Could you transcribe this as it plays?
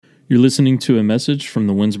You're listening to a message from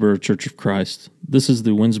the Winsboro Church of Christ. This is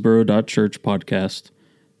the Winsboro.Church podcast.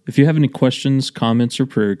 If you have any questions, comments, or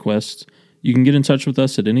prayer requests, you can get in touch with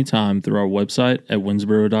us at any time through our website at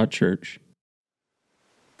Winsboro.Church.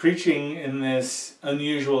 Preaching in this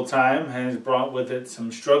unusual time has brought with it some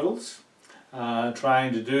struggles,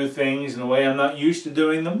 trying to do things in a way I'm not used to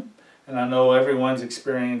doing them, and I know everyone's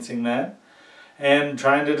experiencing that, and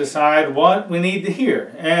trying to decide what we need to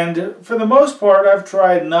hear. And for the most part, I've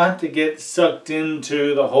tried not to get sucked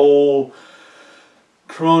into the whole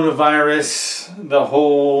coronavirus, the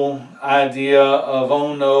whole idea of,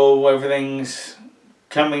 oh no, everything's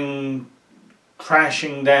coming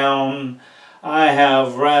crashing down. I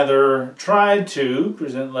have rather tried to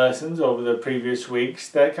present lessons over the previous weeks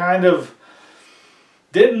that kind of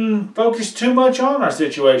didn't focus too much on our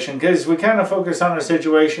situation, because we kind of focus on our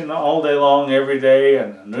situation all day long, every day,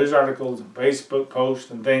 and news articles and Facebook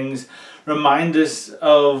posts and things remind us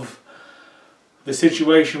of the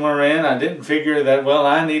situation we're in. I didn't figure that,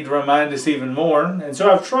 I need to remind us even more. And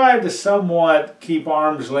so I've tried to somewhat keep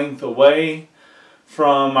arm's length away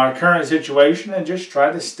from our current situation and just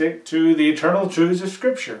try to stick to the eternal truths of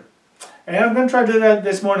Scripture. And I'm going to try to do that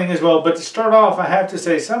this morning as well. But to start off, I have to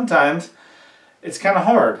say sometimes it's kind of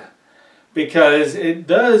hard, because it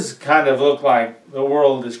does kind of look like the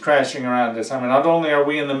world is crashing around us. I mean, not only are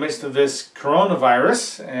we in the midst of this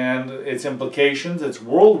coronavirus and its implications, its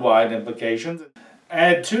worldwide implications,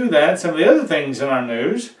 add to that some of the other things in our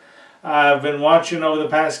news. I've been watching over the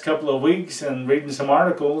past couple of weeks and reading some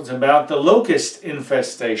articles about the locust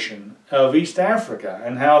infestation of East Africa,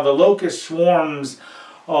 and how the locust swarms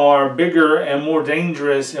are bigger and more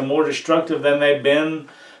dangerous and more destructive than they've been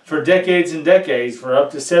for decades and decades, for up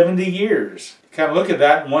to 70 years. Kind of look at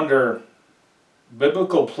that and wonder,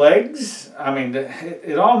 biblical plagues? I mean,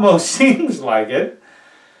 it almost seems like it.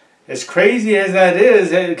 As crazy as that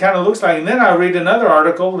is, it kind of looks like. And then I read another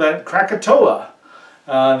article that Krakatoa,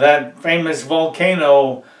 that famous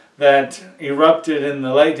volcano that erupted in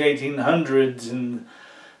the late 1800s and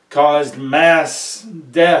caused mass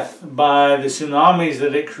death by the tsunamis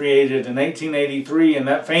that it created in 1883, and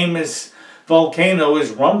that famous volcano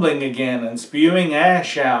is rumbling again and spewing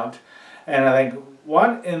ash out. And I think,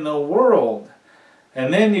 what in the world?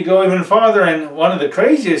 And then you go even farther, and one of the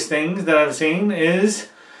craziest things that I've seen is,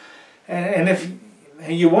 and if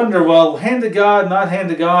you wonder, well, hand to God, not hand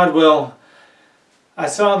to God, well, I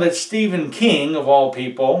saw that Stephen King, of all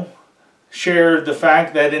people, shared the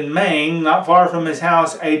fact that in Maine, not far from his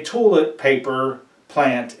house, a toilet paper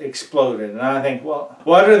plant exploded. And I think, well,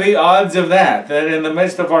 what are the odds of that? That in the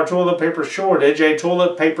midst of our toilet paper shortage, a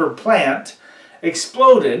toilet paper plant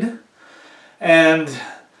exploded. And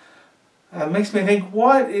it makes me think,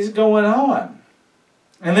 what is going on?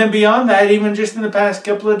 And then beyond that, even just in the past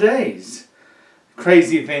couple of days,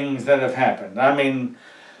 crazy things that have happened. I mean,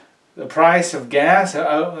 the price of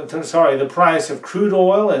the price of crude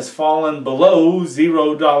oil has fallen below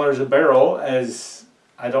 $0 a barrel, as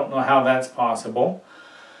I don't know how that's possible.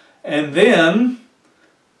 And then,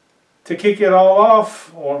 to kick it all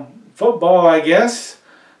off, or football, I guess,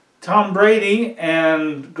 Tom Brady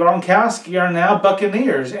and Gronkowski are now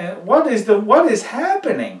Buccaneers. And what is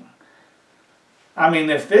happening? I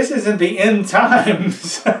mean, if this isn't the end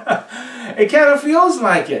times, it kind of feels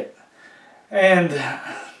like it. And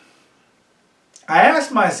I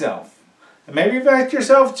ask myself, and maybe you've asked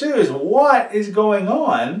yourself too, is what is going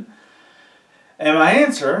on? And my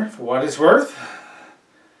answer, for what it's worth,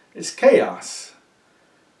 is chaos.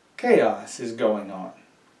 Chaos is going on.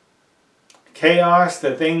 Chaos,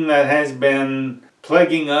 the thing that has been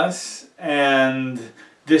plaguing us and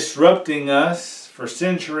disrupting us for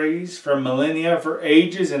centuries, for millennia, for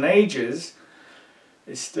ages and ages,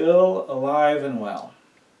 is still alive and well.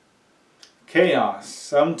 Chaos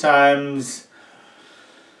sometimes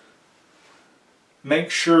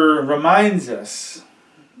reminds us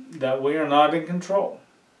that we are not in control.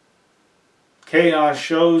 Chaos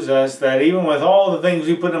shows us that even with all the things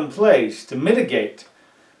we put in place to mitigate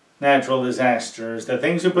natural disasters, the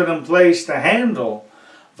things we put in place to handle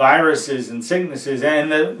viruses and sicknesses,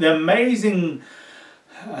 and the amazing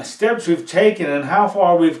steps we've taken and how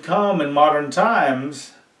far we've come in modern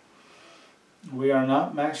times, we are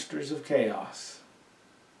not masters of chaos.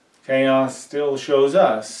 Chaos still shows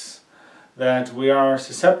us that we are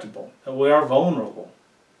susceptible, that we are vulnerable.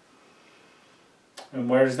 And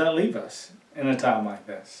where does that leave us in a time like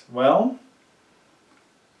this? Well,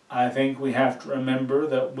 I think we have to remember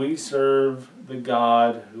that we serve the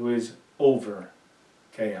God who is over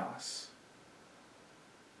chaos.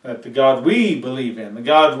 That the God we believe in, the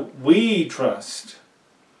God we trust,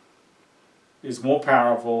 is more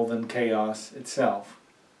powerful than chaos itself.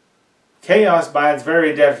 Chaos, by its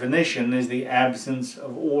very definition, is the absence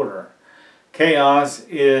of order. Chaos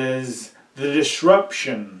is the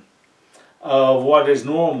disruption of what is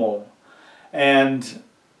normal. And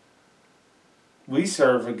we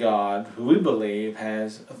serve a God who we believe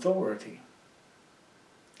has authority.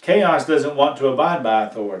 Chaos doesn't want to abide by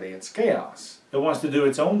authority. It's chaos. It wants to do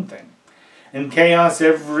its own thing. In chaos,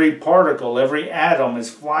 every particle, every atom is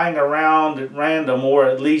flying around at random, or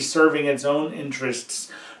at least serving its own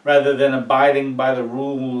interests, rather than abiding by the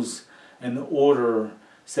rules and the order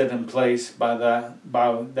set in place by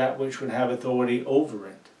that which would have authority over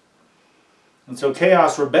it. And so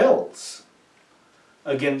chaos rebels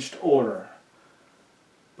against order.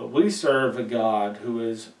 But we serve a God who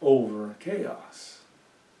is over chaos.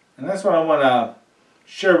 And that's what I want to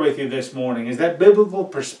share with you this morning, is that biblical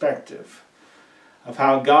perspective of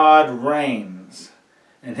how God reigns,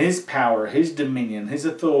 and His power, His dominion, His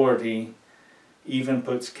authority even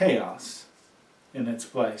puts chaos in its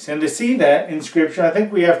place. And to see that in Scripture, I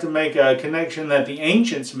think we have to make a connection that the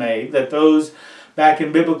ancients made, that those back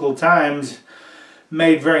in biblical times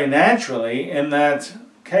made very naturally, in that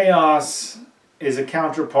chaos is a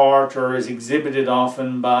counterpart or is exhibited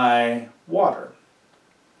often by water.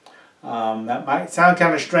 That might sound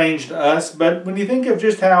kind of strange to us, but when you think of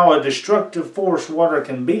just how a destructive force water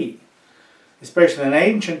can be, especially in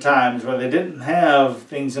ancient times where they didn't have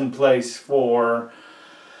things in place for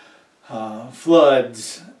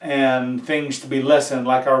floods and things to be lessened,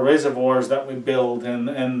 like our reservoirs that we build and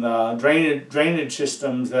the drainage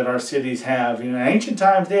systems that our cities have. In ancient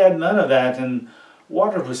times they had none of that, and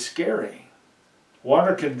water was scary.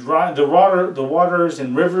 Water could rise, the waters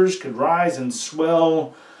in rivers could rise and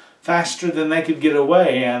swell faster than they could get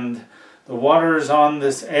away, and the waters on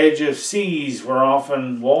this edge of seas were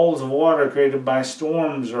often walls of water created by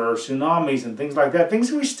storms or tsunamis and things like that.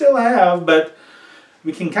 Things we still have, but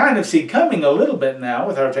we can kind of see coming a little bit now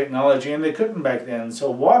with our technology, and they couldn't back then.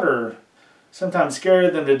 So water sometimes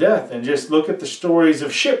scared them to death. And just look at the stories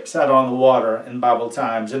of ships out on the water in Bible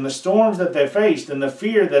times, and the storms that they faced, and the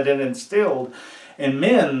fear that it instilled in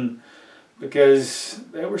men, because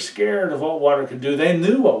they were scared of what water could do. They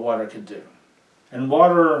knew what water could do. And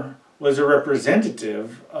water was a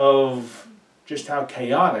representative of just how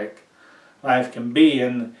chaotic life can be.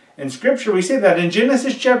 And in Scripture we see that in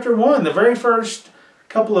Genesis chapter 1, the very first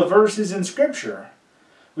couple of verses in Scripture.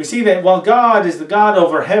 We see that while God is the God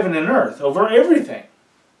over heaven and earth, over everything,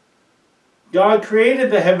 God created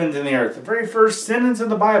the heavens and the earth. The very first sentence of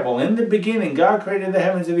the Bible, in the beginning, God created the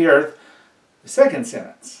heavens and the earth. The second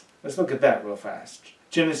sentence, let's look at that real fast.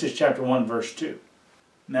 Genesis chapter 1, verse 2.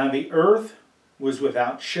 Now the earth was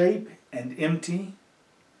without shape and empty,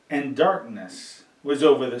 and darkness was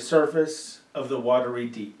over the surface of the watery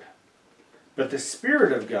deep. But the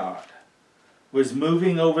Spirit of God was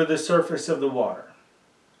moving over the surface of the water.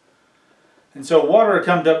 And so water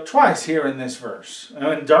comes up twice here in this verse.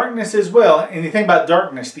 And darkness as well. And you think about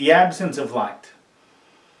darkness, the absence of light.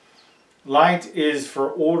 Light is for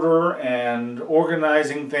order and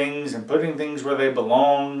organizing things and putting things where they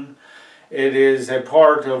belong. It is a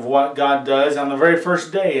part of what God does on the very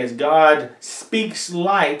first day, as God speaks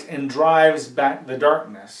light and drives back the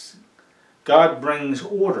darkness. God brings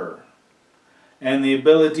order and the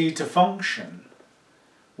ability to function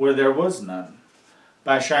where there was none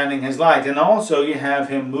by shining His light. And also you have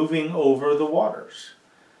Him moving over the waters.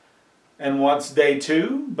 And what's day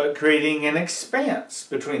 2? But creating an expanse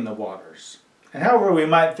between the waters. And however we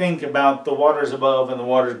might think about the waters above and the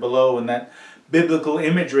waters below, and that biblical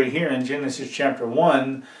imagery here in Genesis chapter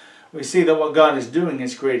 1, we see that what God is doing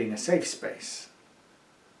is creating a safe space.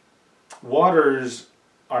 Waters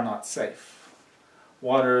are not safe.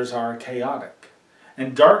 Waters are chaotic.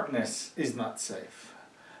 And darkness is not safe.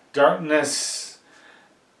 Darkness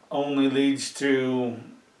only leads to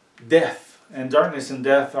death. And darkness and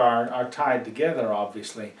death are tied together,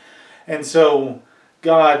 obviously. And so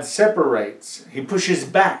God separates. He pushes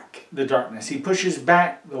back the darkness. He pushes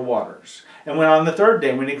back the waters. And when on the third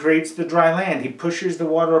day, when He creates the dry land, He pushes the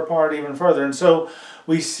water apart even further. And so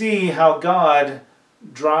we see how God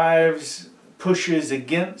pushes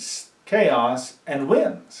against chaos and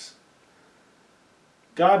wins.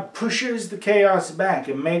 God pushes the chaos back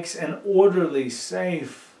and makes an orderly,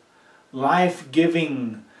 safe,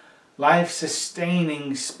 life-giving,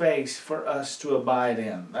 life-sustaining space for us to abide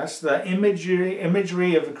in. That's the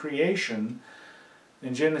imagery of a creation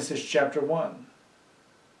in Genesis chapter 1.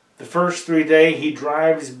 The first 3 days He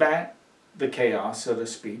drives back the chaos, so to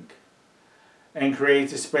speak, and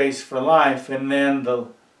creates a space for life. And then the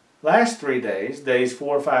last 3 days, days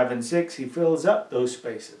 4, 5, and 6, He fills up those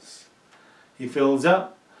spaces. He fills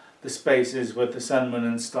up the spaces with the sun, moon,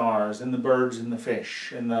 and stars, and the birds and the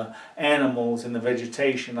fish, and the animals and the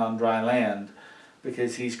vegetation on dry land,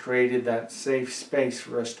 because He's created that safe space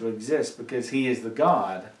for us to exist, because He is the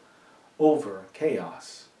God over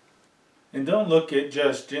chaos. And don't look at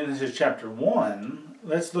just Genesis chapter 1.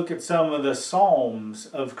 Let's look at some of the Psalms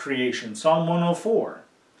of creation. Psalm 104,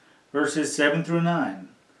 verses 7 through 9,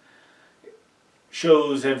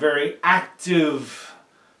 shows a very active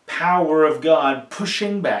power of God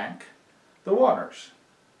pushing back the waters.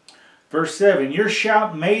 Verse 7, your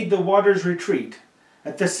shout made the waters retreat.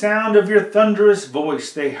 At the sound of your thunderous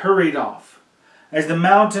voice they hurried off. As the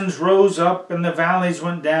mountains rose up and the valleys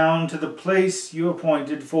went down to the place you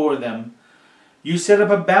appointed for them, you set up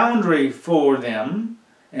a boundary for them.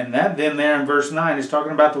 And that then there in verse 9 is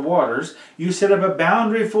talking about the waters. You set up a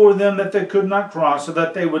boundary for them that they could not cross, so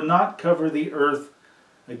that they would not cover the earth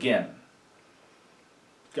again.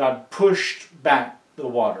 God pushed back the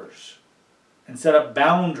waters and set up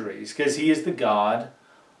boundaries, because He is the God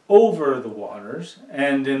over the waters.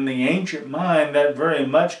 And in the ancient mind, that very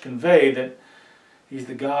much conveyed that He's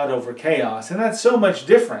the God over chaos. And that's so much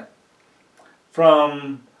different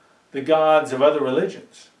from the gods of other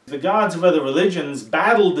religions. The gods of other religions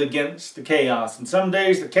battled against the chaos, and some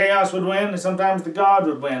days the chaos would win, and sometimes the God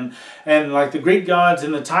would win. And like the Greek gods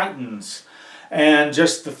and the Titans, and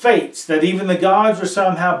just the fates that even the gods were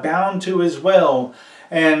somehow bound to as well,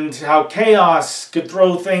 and how chaos could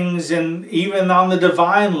throw things in even on the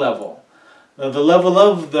divine level, the level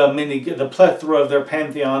of the plethora of their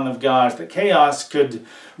pantheon of gods, that chaos could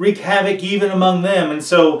wreak havoc even among them. And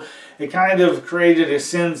so it kind of created a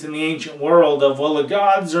sense in the ancient world of, well, the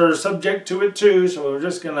gods are subject to it too, so we're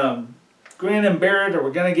just going to grin and bear it, or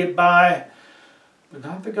we're going to get by. But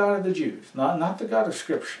not the God of the Jews, not the God of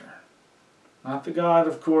Scripture, not the God,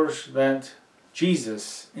 of course, that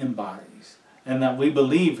Jesus embodies and that we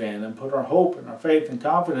believe in and put our hope and our faith and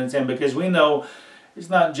confidence in, because we know it's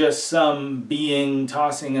not just some being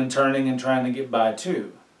tossing and turning and trying to get by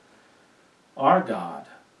too. Our God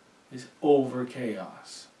is over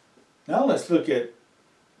chaos. Now let's look at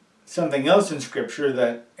something else in Scripture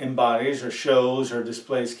that embodies or shows or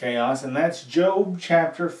displays chaos, and that's Job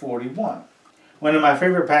chapter 41. One of my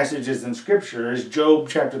favorite passages in Scripture is Job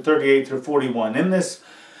chapter 38 through 41. In this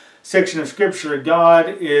section of Scripture, God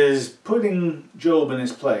is putting Job in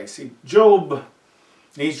his place. Job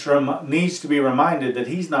needs to be reminded that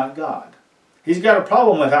he's not God. He's got a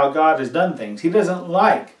problem with how God has done things. He doesn't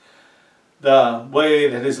like the way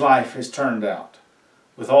that his life has turned out,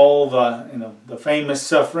 with all the famous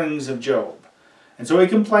sufferings of Job. And so he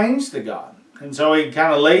complains to God. And so he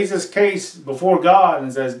kind of lays his case before God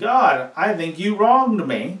and says, God, I think you wronged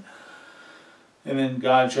me. And then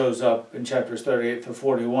God shows up in chapters 38 through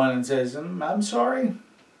 41 and says, I'm sorry.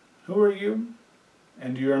 Who are you?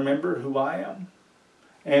 And do you remember who I am?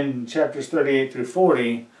 And chapters 38 through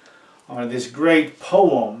 40 are this great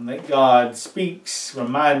poem that God speaks,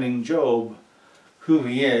 reminding Job who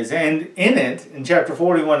he is. And in it, in chapter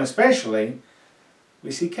 41 especially,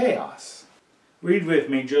 we see chaos. Read with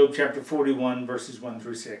me Job chapter 41, verses 1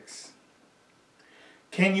 through 6.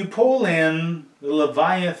 Can you pull in the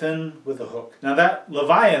Leviathan with a hook? Now that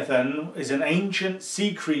Leviathan is an ancient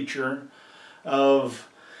sea creature of...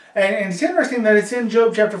 And it's interesting that it's in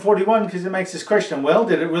Job chapter 41, because it makes this question, well,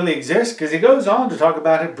 did it really exist? Because he goes on to talk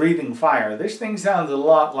about it breathing fire. This thing sounds a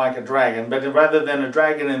lot like a dragon, but rather than a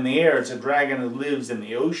dragon in the air, it's a dragon that lives in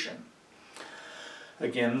the ocean.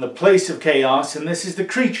 Again, the place of chaos, and this is the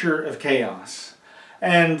creature of chaos.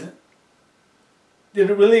 And did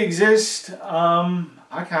it really exist?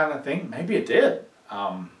 I kind of think maybe it did.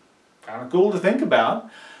 Kind of cool to think about.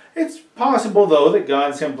 It's possible, though, that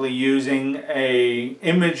God's simply using a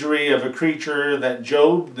imagery of a creature that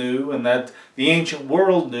Job knew and that the ancient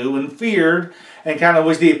world knew and feared, and kind of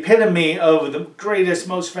was the epitome of the greatest,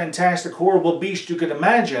 most fantastic, horrible beast you could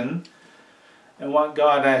imagine. And what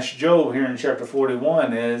God asked Job here in chapter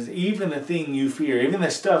 41 is, even the thing you fear, even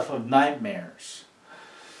the stuff of nightmares,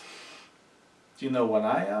 do you know what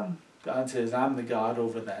I am? God says, I'm the God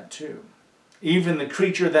over that too. Even the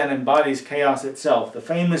creature that embodies chaos itself, the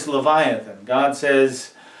famous Leviathan, God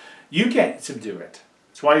says, you can't subdue it.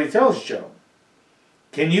 That's why he tells Job,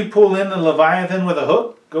 can you pull in the Leviathan with a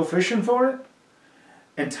hook, go fishing for it,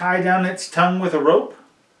 and tie down its tongue with a rope?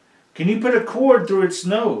 Can you put a cord through its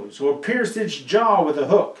nose, or pierce its jaw with a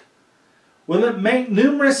hook? Will it make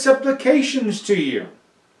numerous supplications to you?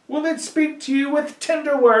 Will it speak to you with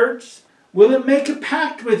tender words? Will it make a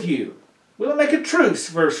pact with you? Will it make a truce,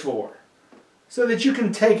 verse 4? So that you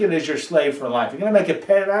can take it as your slave for life. You're going to make a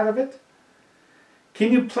pet out of it?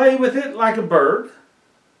 Can you play with it like a bird?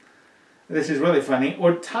 This is really funny.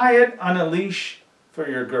 Or tie it on a leash for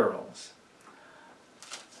your girls.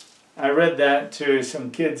 I read that to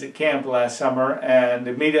some kids at camp last summer, and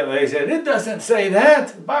immediately they said, it doesn't say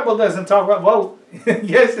that. The Bible doesn't talk about, well,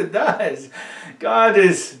 yes it does. God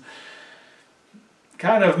is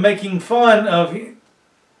kind of making fun of,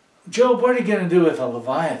 Job, what are you going to do with a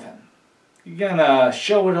Leviathan? You going to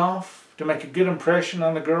show it off to make a good impression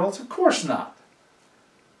on the girls? Of course not.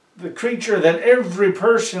 The creature that every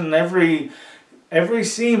person, every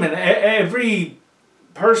seaman, every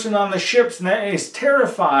person on the ships is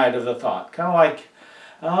terrified of the thought. Kind of like,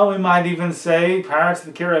 we might even say, Pirates of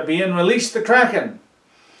the Caribbean, release the Kraken.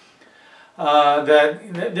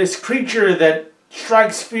 That this creature that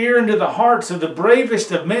strikes fear into the hearts of the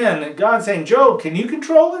bravest of men. God saying, Job, can you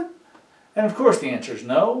control it? And of course the answer is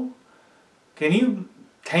no. Can you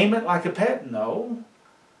tame it like a pet? No.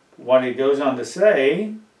 What he goes on to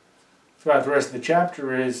say throughout the rest of the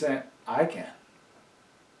chapter is, I can.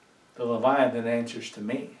 The Leviathan answers to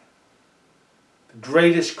me. The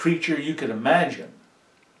greatest creature you could imagine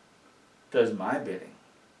does my bidding.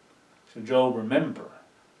 So Job, remember,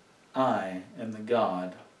 I am the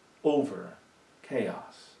God over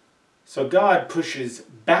chaos. So God pushes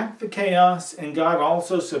back the chaos, and God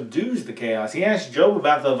also subdues the chaos. He asked Job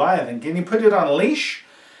about the Leviathan. Can you put it on a leash?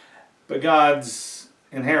 But God's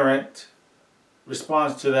inherent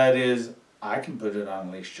response to that is, I can put it on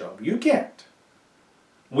a leash, Job. You can't.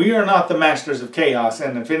 We are not the masters of chaos,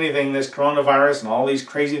 and if anything, this coronavirus and all these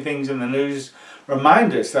crazy things in the news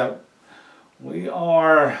remind us that we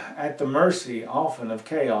are at the mercy often of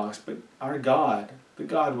chaos, but our God, the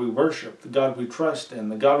God we worship, the God we trust in,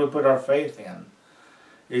 the God we put our faith in,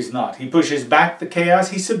 is not. He pushes back the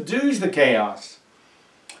chaos, he subdues the chaos.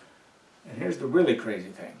 And here's the really crazy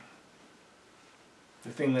thing.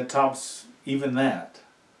 The thing that tops even that.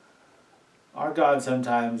 Our God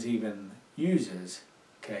sometimes even uses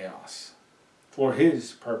chaos for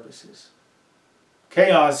his purposes.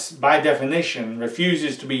 Chaos, by definition,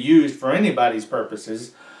 refuses to be used for anybody's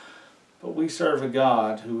purposes, but we serve a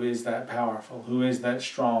God who is that powerful, who is that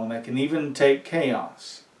strong, that can even take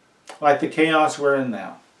chaos, like the chaos we're in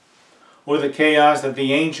now, or the chaos that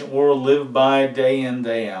the ancient world lived by day in,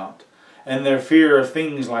 day out, and their fear of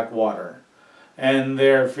things like water, and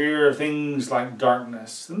their fear of things like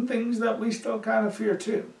darkness, and things that we still kind of fear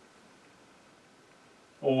too.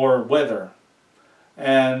 Or weather,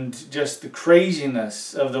 and just the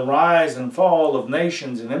craziness of the rise and fall of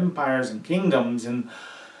nations and empires and kingdoms. And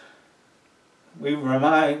we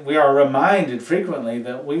are reminded frequently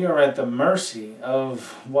that we are at the mercy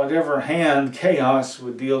of whatever hand chaos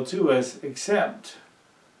would deal to us, except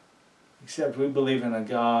we believe in a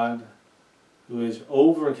God who is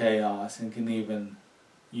over chaos and can even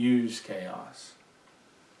use chaos.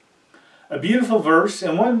 A beautiful verse,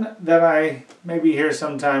 and one that I maybe hear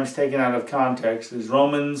sometimes taken out of context, is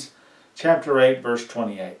Romans chapter 8, verse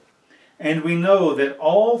 28. And we know that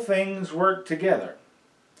all things work together.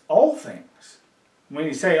 All things. When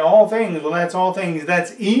you say all things, well, that's all things.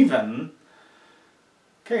 That's even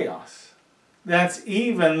chaos. That's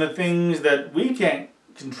even the things that we can't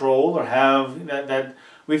control or have, that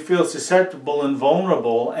we feel susceptible and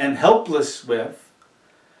vulnerable and helpless with.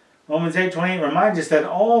 Romans 8:28 reminds us that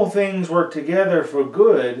all things work together for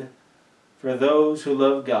good for those who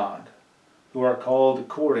love God, who are called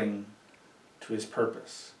according to his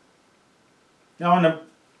purpose. Now, an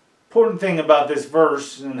important thing about this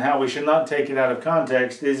verse and how we should not take it out of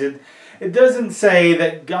context is it doesn't say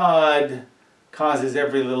that God causes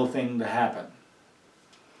every little thing to happen.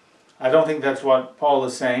 I don't think that's what Paul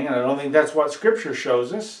is saying, and I don't think that's what Scripture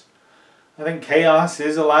shows us. I think chaos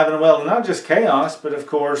is alive and well. And not just chaos, but of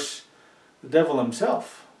course the devil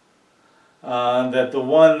himself. That the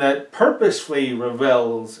one that purposefully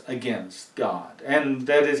rebels against God. And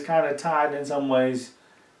that is kind of tied in some ways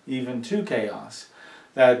even to chaos.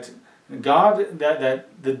 That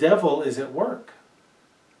the devil is at work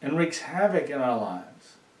and wreaks havoc in our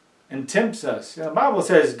lives and tempts us. And the Bible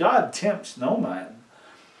says God tempts no man.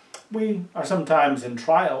 We are sometimes in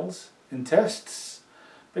trials, in tests,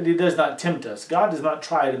 but he does not tempt us. God does not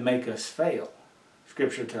try to make us fail,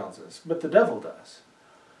 Scripture tells us, but the devil does.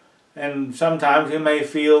 And sometimes we may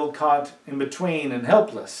feel caught in between and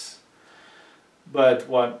helpless. But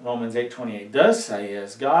what Romans 8:28 does say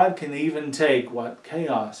is God can even take what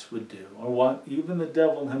chaos would do, or what even the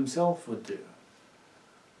devil himself would do,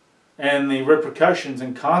 and the repercussions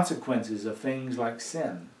and consequences of things like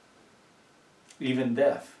sin, even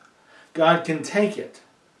death. God can take it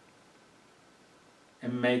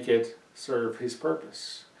and make it serve his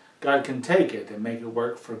purpose. God can take it and make it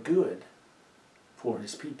work for good for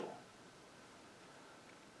his people.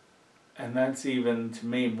 And that's even, to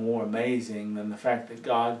me, more amazing than the fact that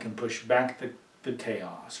God can push back the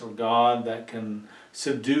chaos, or God that can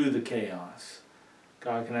subdue the chaos.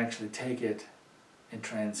 God can actually take it and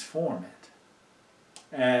transform it.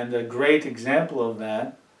 And a great example of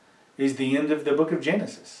that is the end of the book of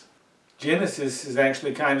Genesis. Genesis is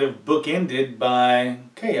actually kind of bookended by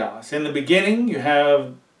chaos. In the beginning, you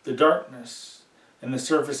have the darkness and the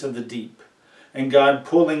surface of the deep, and God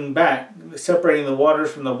pulling back, separating the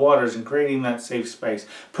waters from the waters and creating that safe space,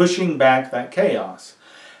 pushing back that chaos.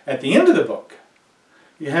 At the end of the book,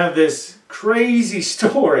 you have this crazy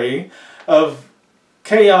story of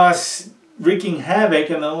chaos wreaking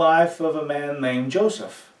havoc in the life of a man named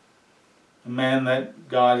Joseph, a man that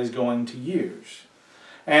God is going to use.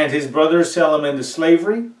 And his brothers sell him into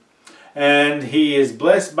slavery, and he is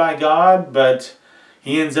blessed by God, but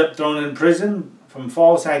he ends up thrown in prison from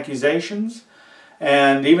false accusations.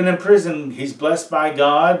 And even in prison, he's blessed by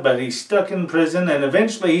God, but he's stuck in prison, and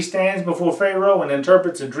eventually he stands before Pharaoh and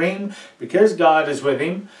interprets a dream because God is with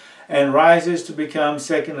him, and rises to become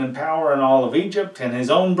second in power in all of Egypt. And his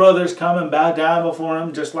own brothers come and bow down before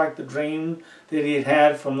him, just like the dream that he had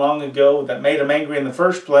had from long ago that made him angry in the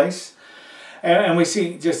first place. And we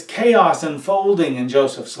see just chaos unfolding in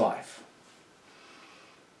Joseph's life.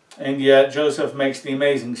 And yet Joseph makes the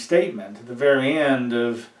amazing statement at the very end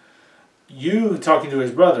of you talking to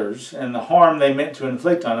his brothers and the harm they meant to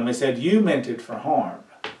inflict on him. He said, you meant it for harm.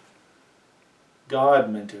 God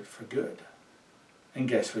meant it for good. And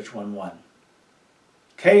guess which one won?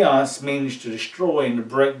 Chaos means to destroy and to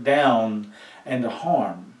break down and to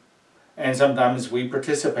harm. And sometimes we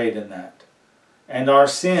participate in that. And our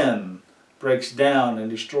sin breaks down and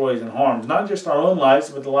destroys and harms not just our own lives,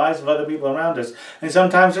 but the lives of other people around us. And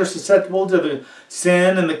sometimes they're susceptible to the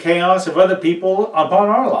sin and the chaos of other people upon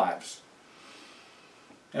our lives.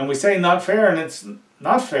 And we say not fair, and it's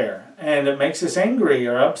not fair. And it makes us angry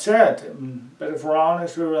or upset. But if we're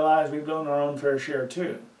honest, we realize we've blown our own fair share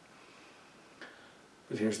too.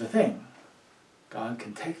 But here's the thing. God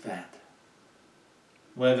can take that.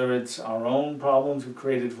 Whether it's our own problems we've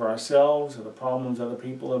created for ourselves, or the problems other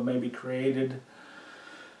people have maybe created,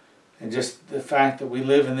 and just the fact that we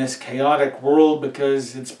live in this chaotic world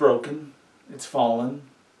because it's broken, it's fallen.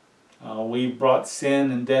 We brought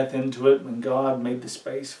sin and death into it when God made the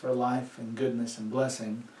space for life and goodness and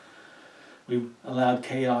blessing. We allowed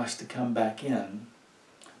chaos to come back in.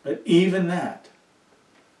 But even that,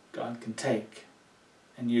 God can take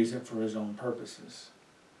and use it for his own purposes.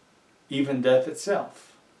 Even death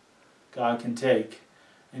itself, God can take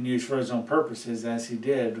and use for his own purposes, as he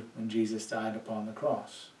did when Jesus died upon the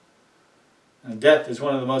cross. And death is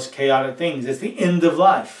one of the most chaotic things. It's the end of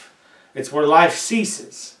life. It's where life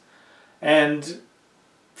ceases. And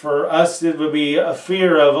for us, it would be a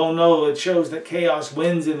fear of, oh no, it shows that chaos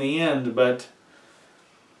wins in the end, but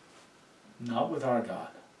not with our God.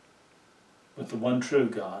 With the one true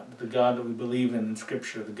God, the God that we believe in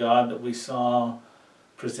Scripture, the God that we saw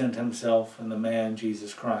present himself in the man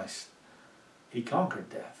Jesus Christ. He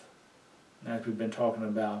conquered death, as we've been talking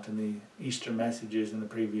about in the Easter messages in the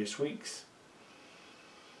previous weeks.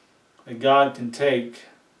 That God can take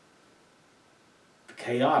the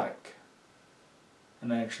chaotic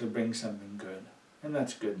and actually bring something good. And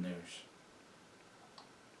that's good news.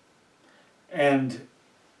 And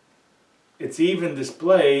it's even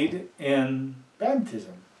displayed in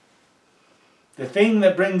baptism. The thing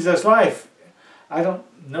that brings us life. I don't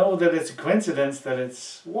know that it's a coincidence that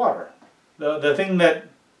it's water. The thing that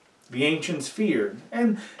the ancients feared.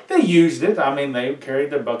 And they used it. I mean, they carried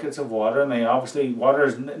their buckets of water, and they obviously, water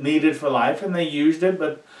is needed for life, and they used it,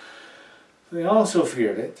 but they also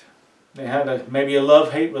feared it. They had maybe a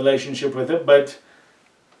love-hate relationship with it, but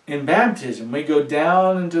in baptism, we go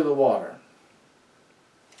down into the water.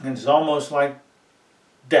 And it's almost like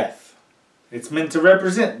death. It's meant to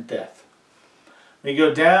represent death. We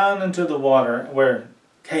go down into the water where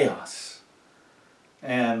chaos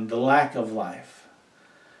and the lack of life.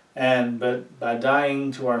 But by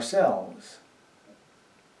dying to ourselves,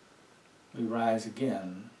 we rise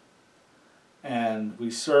again. And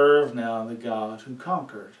we serve now the God who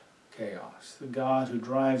conquered chaos, the God who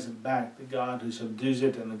drives it back, the God who subdues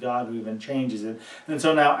it, and the God who even changes it. And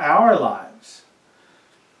so now our lives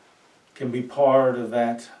can be part of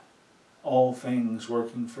that all things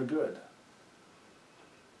working for good.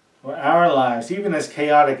 Where our lives, even as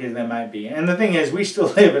chaotic as they might be, and the thing is, we still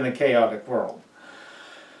live in a chaotic world.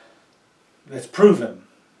 That's proven,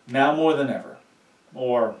 now more than ever.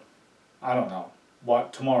 Or, I don't know,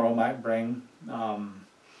 what tomorrow might bring.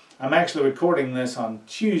 I'm actually recording this on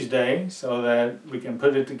Tuesday so that we can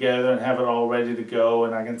put it together and have it all ready to go,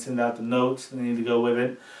 and I can send out the notes that need to go with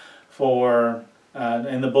it for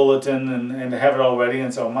in the bulletin and to have it all ready.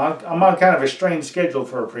 And so I'm on kind of a strange schedule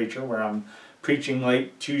for a preacher where I'm preaching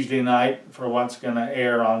late Tuesday night for what's going to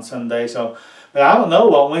air on Sunday. So, but I don't know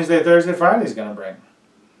what Wednesday, Thursday, Friday is going to bring.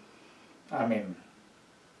 I mean,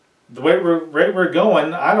 the way we're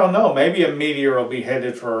going, I don't know. Maybe a meteor will be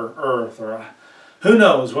headed for Earth, or who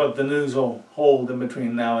knows what the news will hold in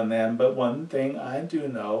between now and then. But one thing I do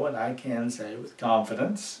know, and I can say with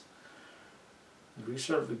confidence, is we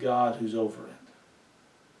serve the God who's over it.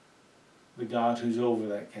 The God who's over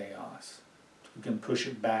that chaos, who can push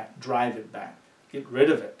it back, drive it back, get rid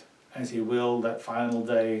of it, as He will that final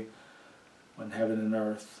day when heaven and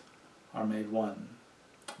earth are made one,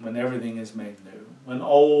 when everything is made new, when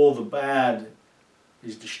all the bad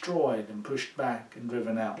is destroyed and pushed back and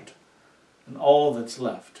driven out, and all that's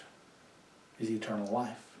left is eternal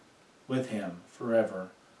life with Him forever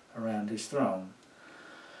around His throne.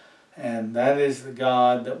 And that is the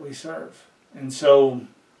God that we serve. And so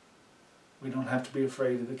we don't have to be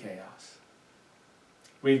afraid of the chaos.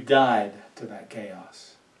 We've died to that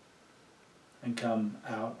chaos and come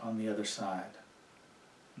out on the other side,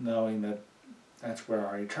 knowing that that's where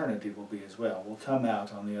our eternity will be as well. We'll come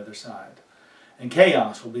out on the other side, and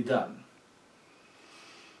chaos will be done.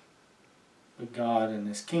 But God and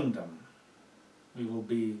His kingdom, we will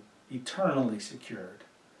be eternally secured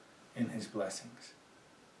in His blessings.